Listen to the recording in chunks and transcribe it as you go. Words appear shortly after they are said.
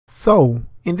So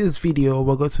in this video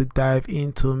we're going to dive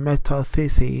into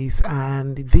metathesis,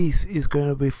 and this is going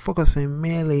to be focusing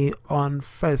mainly on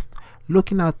first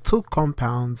looking at two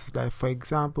compounds. Like for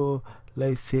example,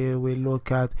 let's say we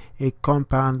look at a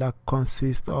compound that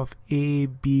consists of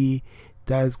AB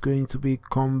that is going to be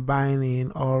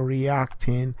combining or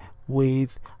reacting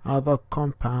with another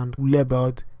compound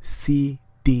labeled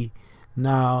CD.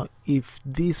 Now if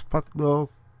this particular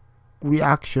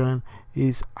reaction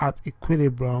is at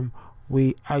equilibrium,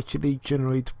 we actually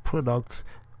generate products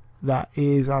that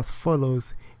is as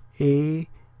follows: A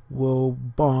will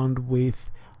bond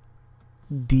with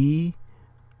D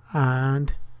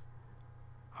and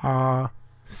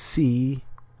C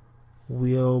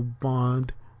will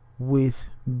bond with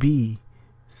B.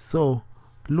 So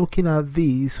looking at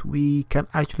this, we can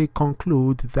actually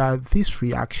conclude that this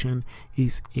reaction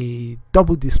is a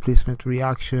double displacement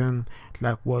reaction,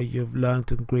 like what you've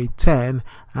learned in grade 10,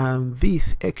 and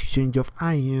this exchange of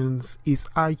ions is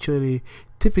actually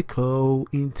typical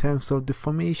in terms of the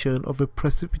formation of a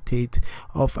precipitate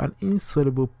of an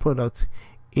insoluble product.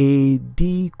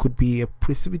 AD could be a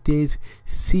precipitate,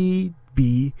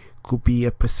 CB could be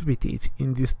a precipitate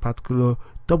in this particular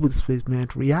double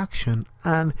displacement reaction.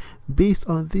 And based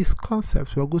on these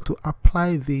concepts, we're going to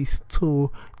apply this to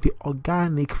the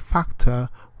organic factor,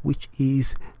 which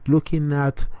is looking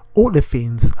at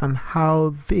olefins and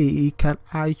how they can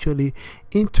actually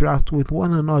interact with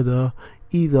one another,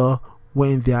 either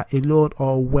when they are alone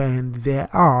or when they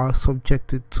are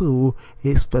subjected to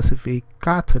a specific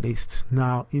catalyst.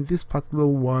 Now in this particular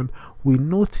one, we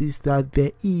notice that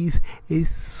there is a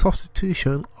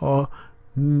substitution or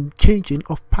changing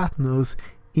of partners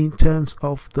in terms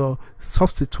of the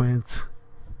substituents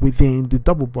within the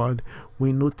double bond.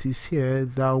 We notice here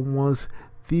that once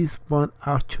this bond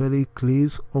actually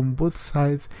cleaves on both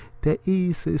sides, there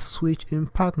is a switch in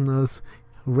partners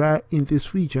right in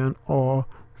this region or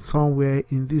somewhere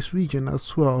in this region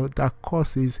as well, that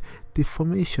causes the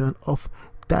formation of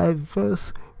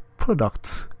diverse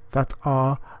products that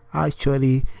are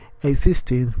actually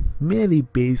existing mainly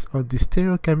based on the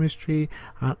stereochemistry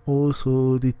and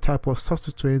also the type of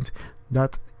substituents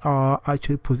that are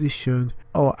actually positioned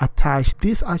or attached.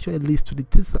 This actually leads to the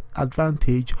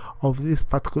disadvantage of this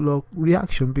particular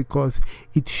reaction because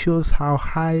it shows how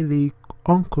highly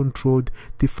uncontrolled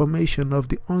the formation of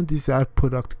the undesired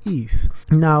product is.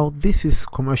 Now this is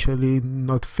commercially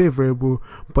not favorable,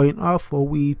 but in order for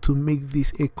we to make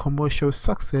this a commercial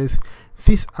success,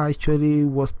 this actually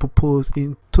was proposed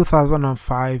in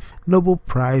 2005 Nobel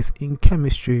Prize in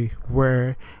Chemistry,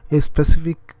 where a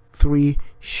specific 3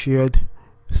 shared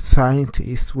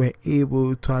scientists were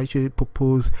able to actually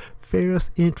propose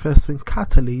various interesting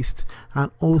catalysts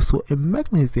and also a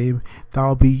mechanism that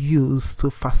will be used to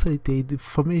facilitate the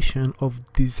formation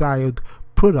of desired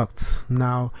products.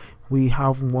 Now we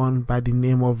have one by the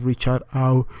name of Richard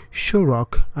R.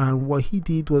 Schrock, and what he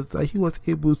did was that he was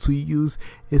able to use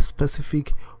a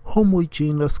specific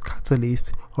homogeneous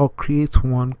catalyst or create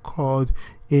one called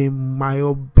a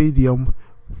myobadium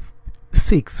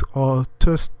 6 or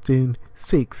tungsten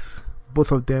 6.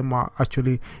 Both of them are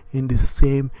actually in the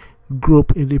same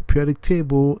group in the periodic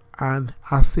table, and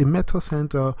as a metal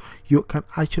center you can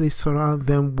actually surround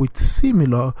them with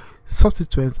similar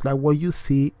substituents like what you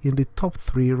see in the top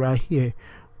 3 right here.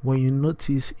 What you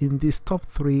notice in this top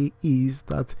 3 is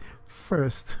that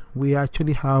first we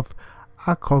actually have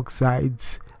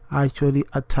alkoxides actually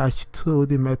attached to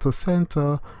the metal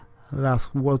center. That's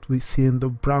what we see in the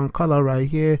brown color right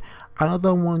here.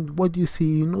 Another one, what you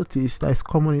see, you notice that is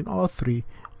common in all 3.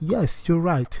 Yes, you're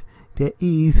right, there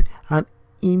is an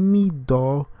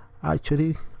imidor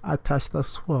actually attached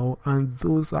as well, and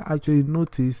those are actually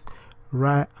noticed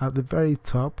right at the very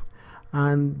top.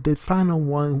 And the final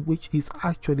one, which is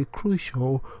actually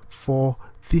crucial for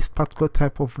this particular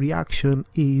type of reaction,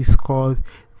 is called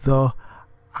the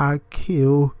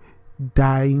alkyl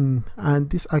dyne, and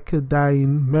this alkyl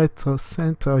metal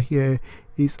center here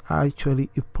is actually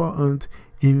important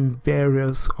in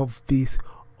various of these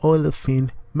olefin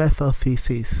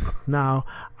metathesis. Now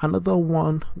another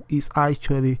one is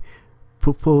actually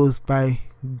proposed by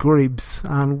Grubb,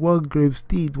 and what Grubb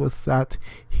did was that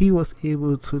he was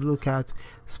able to look at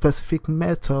specific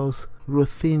metals,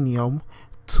 ruthenium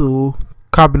to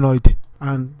carbenoid,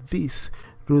 and this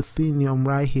ruthenium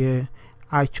right here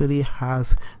actually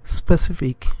has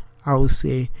specific, I would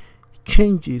say,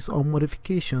 changes or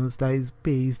modifications that is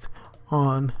based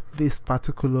on this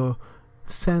particular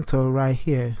center right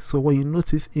here. So what you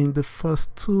notice in the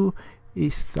first 2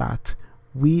 is that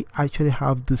we actually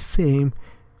have the same,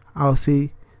 I'll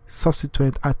say,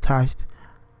 substituent attached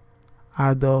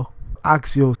at the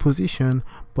axial position,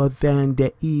 but then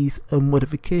there is a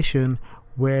modification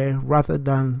where rather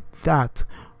than that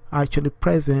actually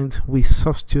present, we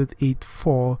substitute it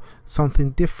for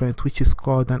something different, which is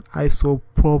called an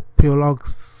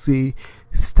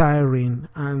isopropyloxystyrene,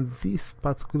 and this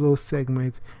particular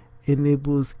segment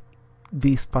enables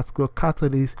this particular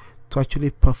catalyst to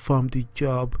actually perform the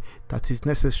job that is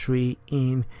necessary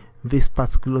in this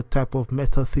particular type of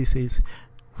metathesis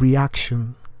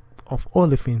reaction of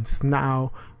olefins.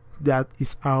 Now that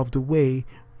is out of the way,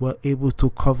 we're able to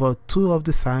cover two of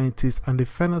the scientists, and the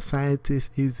final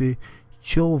scientist is a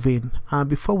Chauvin. And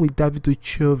before we dive into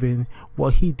Chauvin,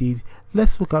 what he did,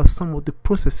 let's look at some of the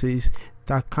processes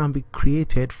that can be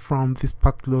created from this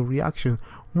particular reaction.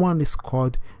 One is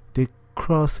called the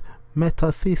cross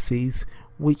metathesis,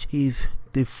 which is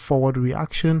the forward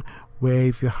reaction, where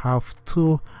if you have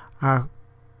two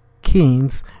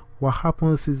alkenes, what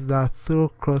happens is that through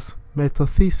cross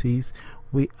metathesis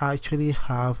we actually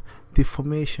have the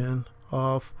formation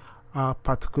of our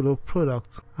particular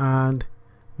product, and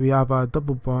we have our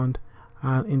double bond,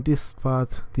 and in this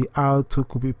part the R2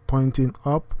 could be pointing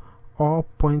up or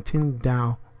pointing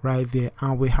down right there,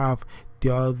 and we have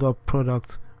the other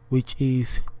product, which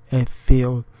is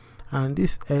ethyl, and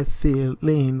this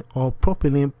ethylene or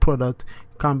propylene product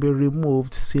can be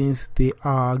removed since they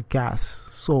are gas.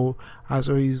 So as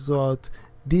a result,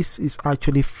 this is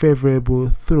actually favorable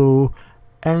through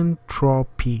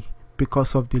entropy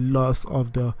because of the loss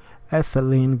of the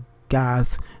ethylene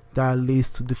gas that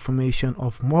leads to the formation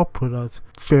of more products,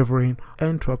 favoring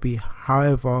entropy.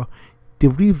 However, the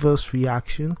reverse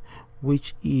reaction,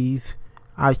 which is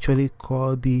actually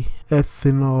called the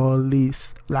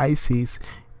ethanolysis,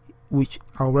 which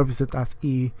I'll represent as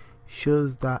E,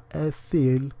 shows that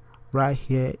ethyl right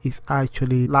here is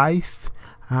actually lysed,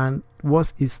 and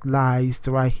once it's lysed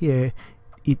right here,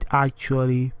 it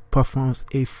actually performs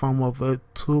a form of a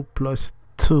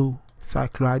 2+2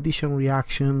 cycloaddition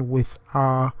reaction with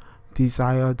our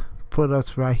desired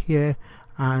product right here,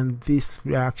 and this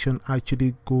reaction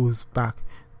actually goes back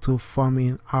to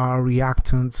forming our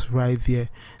reactants right there.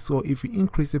 So if we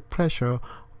increase the pressure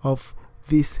of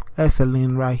this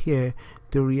ethylene right here,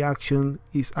 the reaction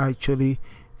is actually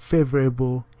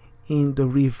favorable in the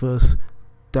reverse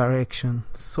direction.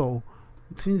 So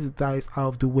since that is out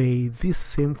of the way, this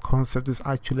same concept is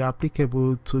actually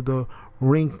applicable to the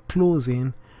ring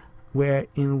closing, where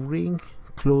in ring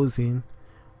closing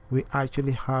we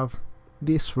actually have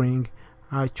this ring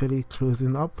actually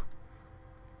closing up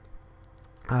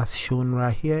as shown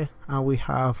right here, and we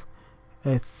have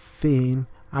ethane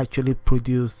actually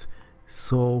produced.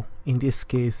 So in this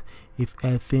case, if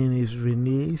ethane is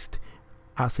released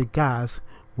as a gas,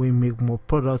 we make more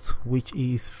products, which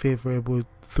is favorable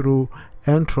through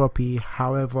entropy.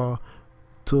 However,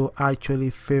 to actually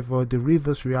favor the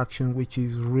reverse reaction, which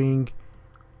is ring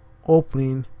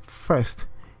opening first,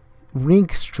 ring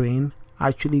strain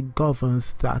actually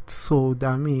governs that. So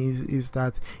that means is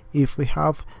that if we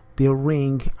have the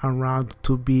ring around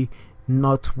to be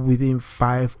not within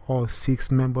 5 or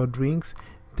 6 membered rings,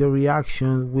 the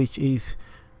reaction which is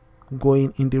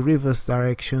going in the reverse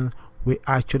direction will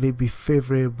actually be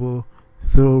favorable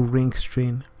through ring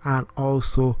strain and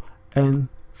also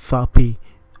enthalpy,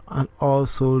 and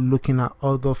also looking at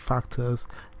other factors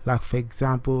like, for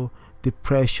example, the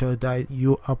pressure that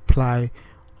you apply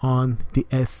on the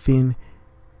ethene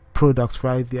product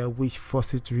right there, which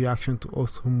forces the reaction to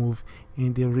also move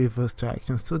in the reverse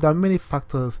direction. So there are many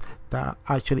factors that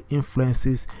actually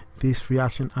influences this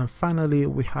reaction. And finally,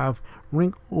 we have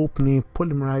ring opening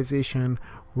polymerization,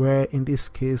 where in this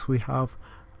case we have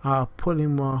our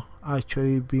polymer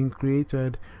actually being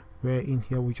created, where in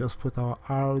here we just put our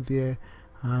R there,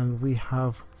 and we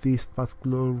have this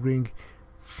particular ring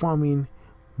forming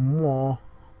more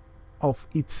of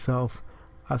itself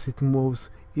as it moves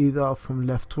either from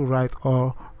left to right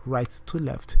or right to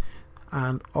left.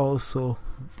 And also,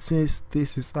 since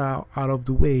this is out of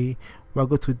the way, we're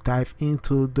going to dive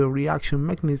into the reaction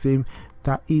mechanism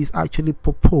that is actually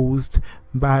proposed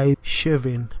by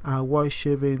Chauvin. And what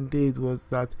Chauvin did was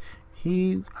that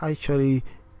he actually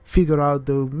figured out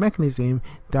the mechanism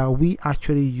that we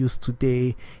actually use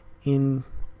today in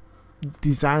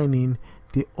designing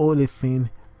the olefin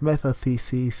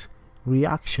metathesis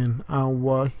reaction. And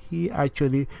what he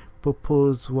actually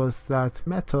proposed was that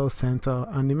metal center,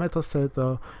 and the metal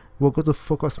center we're going to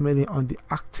focus mainly on the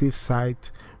active side,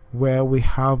 where we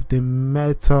have the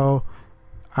metal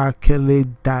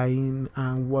alkyladiene.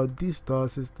 And what this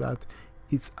does is that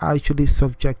it's actually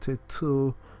subjected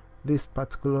to this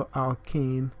particular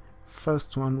alkene,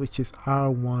 first one, which is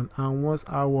R1, and once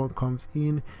R1 comes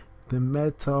in, the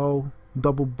metal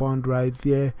double bond right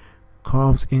there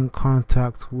comes in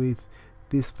contact with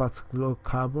this particular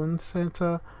carbon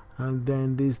center, and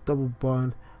then this double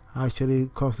bond actually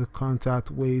comes in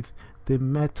contact with the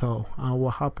metal, and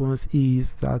what happens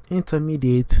is that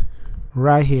intermediate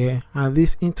right here, and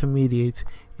this intermediate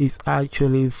is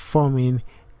actually forming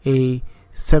a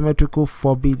symmetrical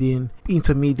forbidden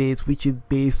intermediate, which is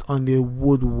based on the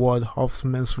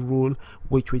Woodward-Hofmann's rule,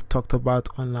 which we talked about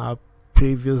on our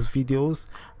previous videos.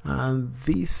 And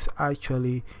this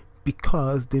actually,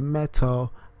 because the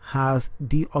metal has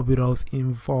d orbitals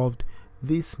involved,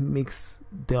 this makes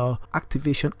the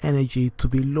activation energy to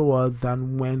be lower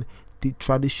than when the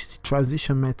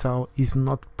transition metal is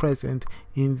not present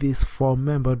in this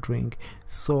four-membered ring.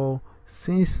 So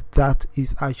since that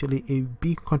is actually a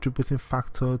big contributing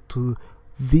factor to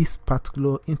this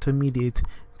particular intermediate,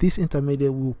 this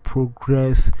intermediate will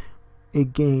progress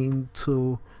again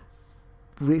to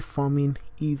reforming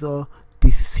either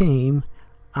the same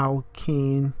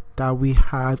alkene that we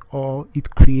had, or it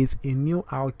creates a new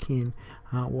alkene.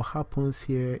 What happens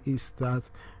here is that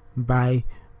by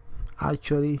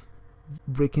actually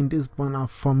breaking this bond and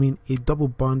forming a double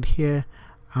bond here,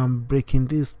 and breaking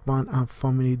this bond and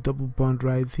forming a double bond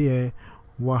right there,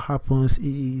 what happens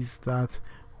is that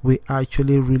we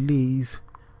actually release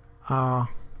our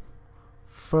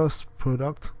first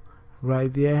product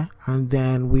right there, and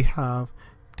then we have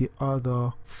the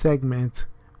other segment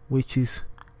which is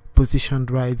positioned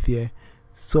right there.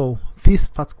 So this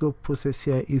particular process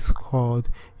here is called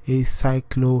a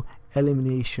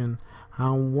cycloelimination,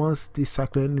 and once this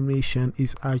cycloelimination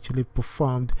is actually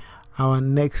performed, our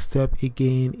next step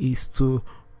again is to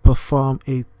perform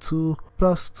a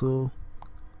 2+2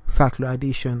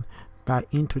 cycloaddition by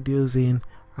introducing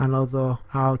another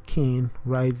alkene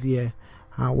right there.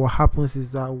 And what happens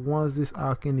is that once this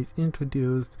alkene is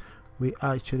introduced, we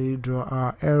actually draw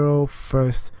our arrow.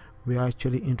 First we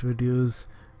actually introduce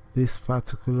this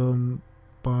particular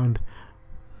bond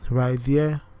right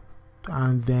there,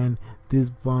 and then this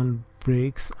bond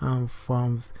breaks and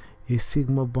forms a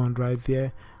sigma bond right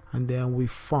there, and then we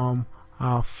form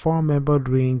our four-membered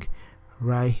ring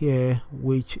right here,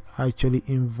 which actually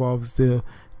involves the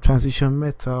transition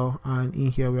metal, and in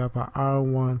here we have our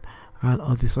R1, and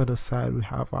on this other side we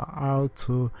have our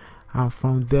R2, and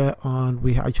from there on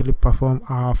we actually perform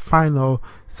our final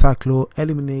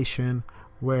cycloelimination,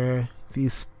 where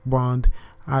this bond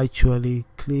actually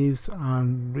cleaves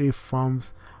and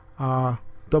reforms our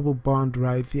double bond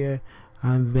right there,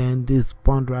 and then this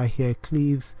bond right here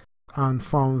cleaves and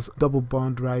forms double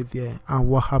bond right there. And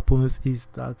what happens is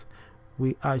that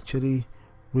we actually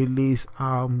release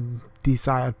our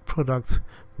desired product,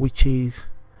 which is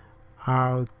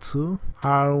R2,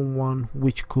 R1,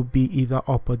 which could be either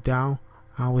up or down,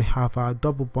 and we have our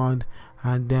double bond,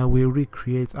 and then we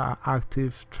recreate our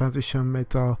active transition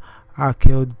metal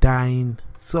alkyl-diene.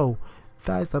 So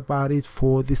that's about it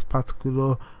for this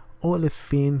particular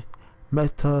olefin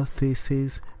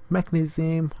metathesis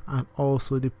mechanism, and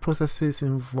also the processes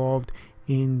involved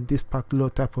in this particular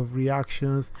type of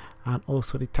reactions, and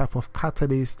also the type of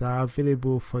catalysts that are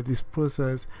available for this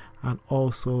process, and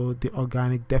also the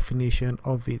organic definition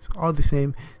of it. All the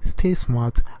same, stay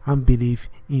smart and believe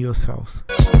in yourselves.